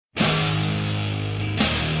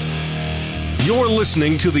You're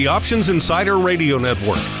listening to the Options Insider Radio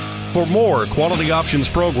Network. For more quality options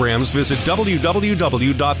programs, visit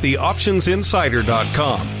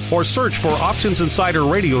www.theoptionsinsider.com or search for Options Insider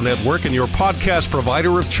Radio Network in your podcast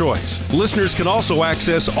provider of choice. Listeners can also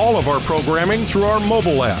access all of our programming through our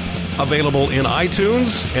mobile app, available in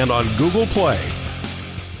iTunes and on Google Play.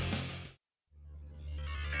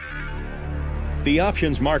 The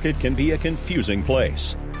options market can be a confusing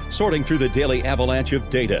place. Sorting through the daily avalanche of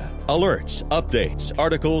data, alerts, updates,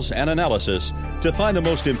 articles, and analysis to find the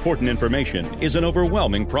most important information is an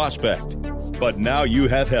overwhelming prospect. But now you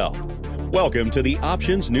have help. Welcome to the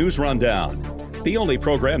Options News Rundown, the only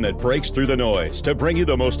program that breaks through the noise to bring you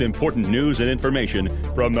the most important news and information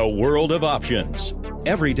from the world of options.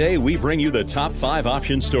 Every day we bring you the top 5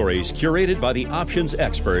 option stories curated by the options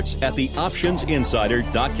experts at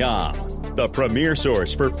theoptionsinsider.com, the premier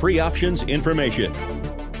source for free options information.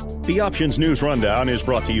 The Options News Rundown is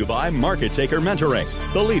brought to you by Market Taker Mentoring,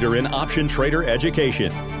 the leader in option trader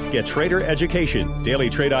education. Get trader education,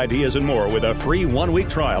 daily trade ideas, and more with a free 1-week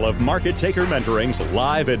trial of Market Taker Mentoring's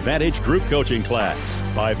live Advantage group coaching class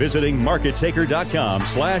by visiting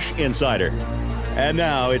markettaker.com/insider. And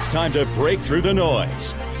now it's time to break through the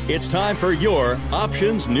noise. It's time for your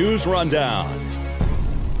Options News Rundown.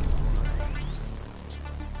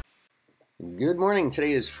 Good morning.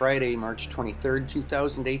 Today is Friday, March 23rd,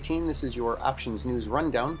 2018. This is your Options News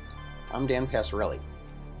Rundown. I'm Dan Passarelli.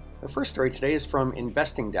 The first story today is from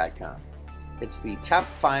investing.com. It's the top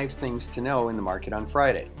 5 things to know in the market on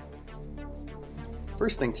Friday.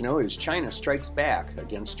 First thing to know is China strikes back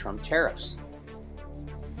against Trump tariffs.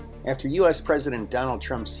 After U.S. President Donald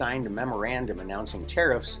Trump signed a memorandum announcing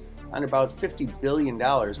tariffs on about $50 billion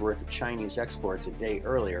worth of Chinese exports a day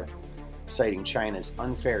earlier, citing China's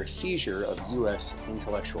unfair seizure of U.S.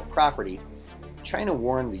 intellectual property, China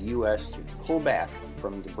warned the U.S. to pull back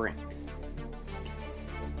from the brink.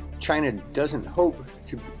 China doesn't hope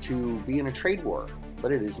to be in a trade war,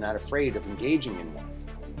 but it is not afraid of engaging in one.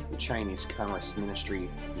 The Chinese Commerce Ministry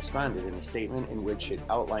responded in a statement in which it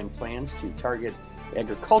outlined plans to target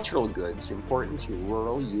agricultural goods important to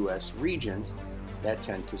rural U.S. regions that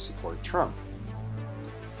tend to support Trump.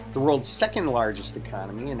 The world's second largest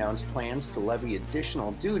economy announced plans to levy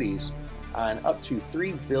additional duties on up to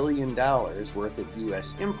 $3 billion worth of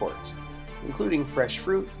U.S. imports, including fresh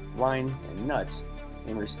fruit, wine, and nuts,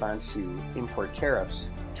 in response to import tariffs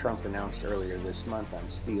Trump announced earlier this month on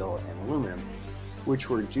steel and aluminum, which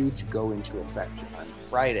were due to go into effect on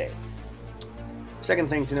Friday. Second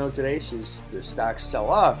thing to note today is the stocks sell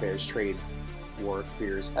off as trade war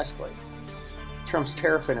fears escalate. Trump's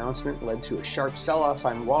tariff announcement led to a sharp sell-off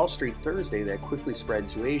on Wall Street Thursday that quickly spread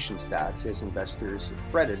to Asian stocks as investors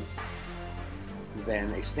fretted that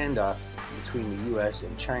a standoff between the U.S.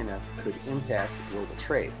 and China could impact global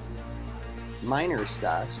trade. Minor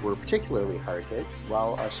stocks were particularly hard hit,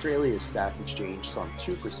 while Australia's stock exchange slumped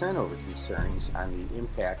 2% over concerns on the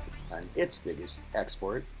impact on its biggest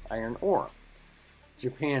export, iron ore.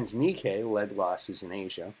 Japan's Nikkei led losses in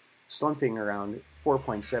Asia, slumping around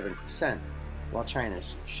 4.7%, while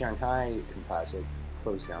China's Shanghai Composite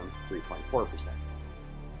closed down 3.4%.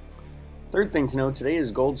 Third thing to note today is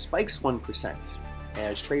gold spikes 1%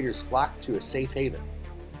 as traders flock to a safe haven.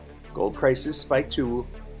 Gold prices spiked to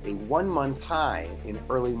a 1-month high in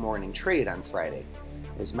early morning trade on Friday,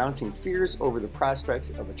 as mounting fears over the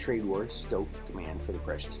prospect of a trade war stoked demand for the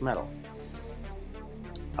precious metal.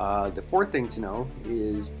 The fourth thing to know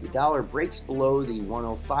is the dollar breaks below the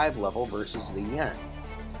 105 level versus the yen.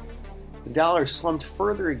 The dollar slumped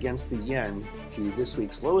further against the yen to this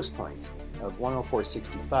week's lowest point of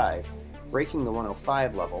 104.65, breaking the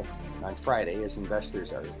 105 level on Friday as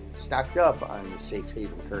investors are stocked up on the safe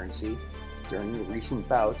haven currency during the recent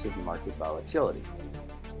bouts of market volatility.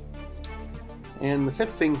 And the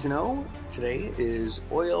fifth thing to know today is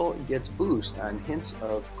oil gets boost on hints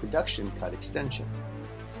of production cut extension.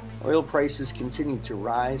 Oil prices continued to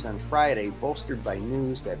rise on Friday, bolstered by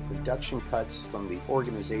news that production cuts from the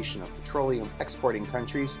Organization of Petroleum Exporting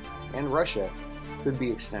Countries and Russia could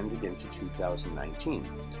be extended into 2019.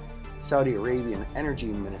 Saudi Arabian Energy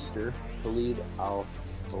Minister Khalid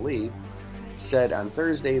al-Falih said on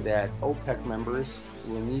Thursday that OPEC members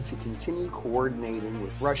will need to continue coordinating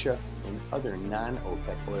with Russia and other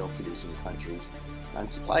non-OPEC oil-producing countries on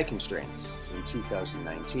supply constraints in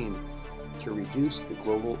 2019 to reduce the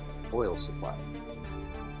global oil supply.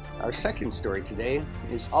 Our second story today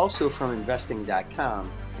is also from investing.com,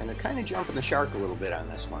 and they're kind of jumping the shark a little bit on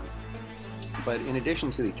this one. But in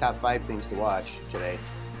addition to the top 5 things to watch today,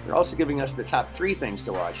 they're also giving us the top 3 things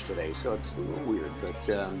to watch today, so it's a little weird, but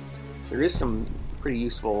there is some pretty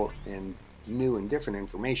useful and new and different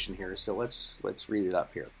information here, so let's read it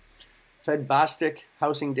up here. Fed Bostic,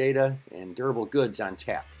 housing data, and durable goods on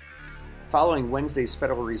tap. Following Wednesday's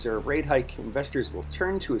Federal Reserve rate hike, investors will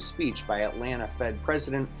turn to a speech by Atlanta Fed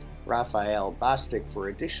President Raphael Bostic for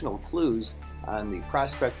additional clues on the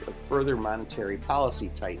prospect of further monetary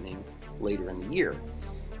policy tightening later in the year,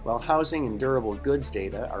 while housing and durable goods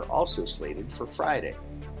data are also slated for Friday.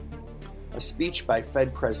 A speech by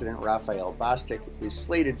Fed President Raphael Bostic is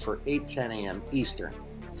slated for 8:10 a.m. Eastern.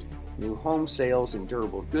 New home sales and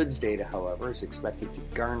durable goods data, however, is expected to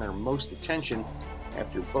garner most attention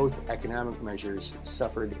after both economic measures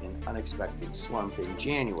suffered an unexpected slump in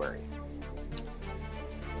January.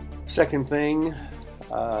 Second thing,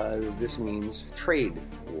 this means trade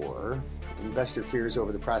war. Investor fears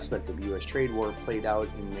over the prospect of U.S. trade war played out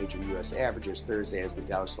in major U.S. averages Thursday as the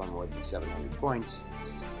Dow slumped more than 700 points.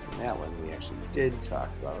 And that one we actually did talk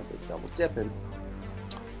about, the double dipping.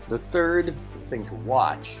 The third thing to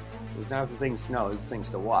watch is not the things to know, it's things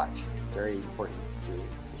to watch. Very important to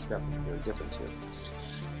discover their difference here.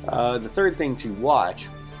 The third thing to watch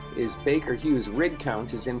is Baker Hughes' rig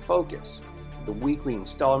count is in focus. The weekly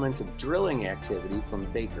installment of drilling activity from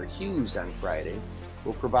Baker Hughes on Friday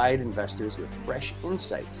will provide investors with fresh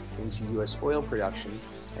insights into U.S. oil production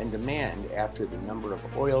and demand after the number of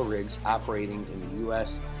oil rigs operating in the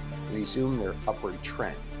U.S. resume their upward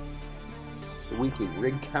trend. The weekly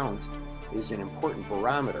rig count is an important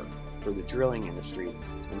barometer for the drilling industry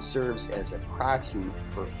and serves as a proxy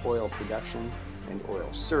for oil production and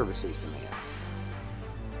oil services demand.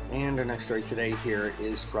 And our next story today here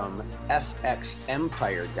is from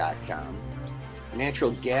FXEmpire.com.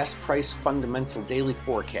 Natural gas price fundamental daily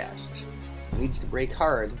forecast needs to break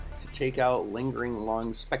hard to take out lingering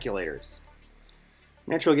long speculators.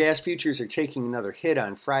 Natural gas futures are taking another hit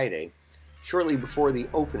on Friday, shortly before the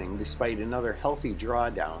opening, despite another healthy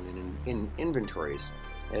drawdown in inventories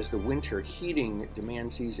as the winter heating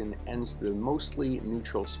demand season ends the mostly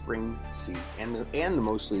neutral spring season and the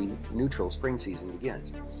mostly neutral spring season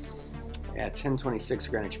begins. At 10:26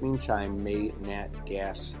 Greenwich Mean Time, May nat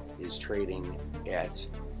gas is trading at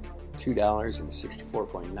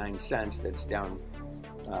 $2.64.9. That's down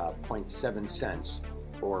 0.7 cents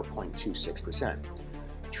or 0.26%.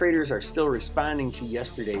 Traders are still responding to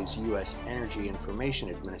yesterday's U.S. Energy Information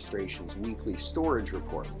Administration's weekly storage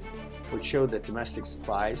report, which showed that domestic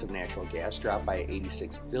supplies of natural gas dropped by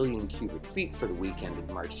 86 billion cubic feet for the week ended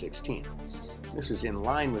March 16th. This was in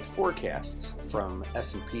line with forecasts from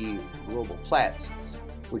S&P Global Platts,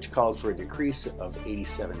 which called for a decrease of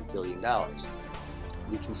 $87 billion.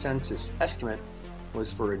 The consensus estimate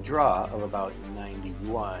was for a draw of about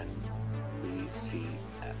 91 BCF.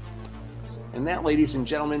 And that, ladies and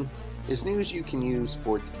gentlemen, is news you can use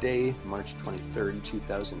for today, March 23rd,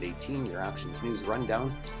 2018, your Options News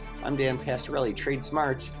Rundown. I'm Dan Passarelli. Trade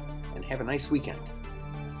smart and have a nice weekend.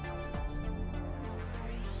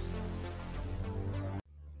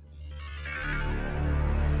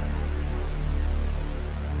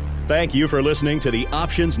 Thank you for listening to the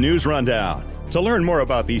Options News Rundown. To learn more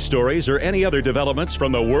about these stories or any other developments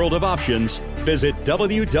from the world of options, visit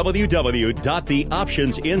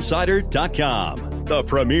www.theoptionsinsider.com, the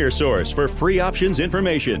premier source for free options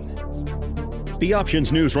information. The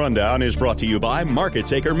Options News Rundown is brought to you by Market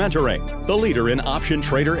Taker Mentoring, the leader in option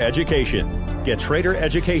trader education. Get trader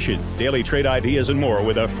education, daily trade ideas, and more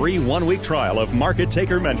with a free 1-week trial of Market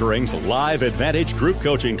Taker Mentoring's live Advantage group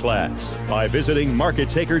coaching class by visiting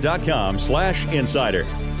markettaker.com/insider.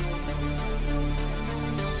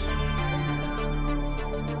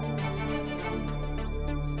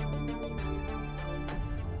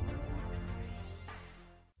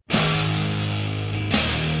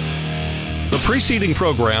 The preceding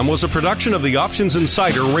program was a production of the Options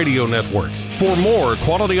Insider Radio Network. For more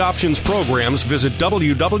quality options programs, visit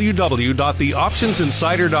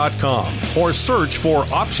www.theoptionsinsider.com or search for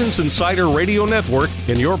Options Insider Radio Network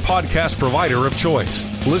in your podcast provider of choice.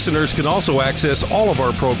 Listeners can also access all of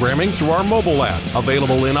our programming through our mobile app,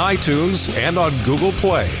 available in iTunes and on Google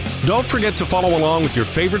Play. Don't forget to follow along with your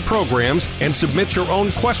favorite programs and submit your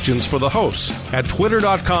own questions for the hosts at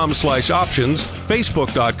twitter.com/options,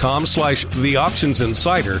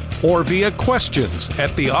 facebook.com/theoptionsinsider, or via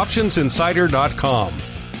questions@theoptionsinsider.com.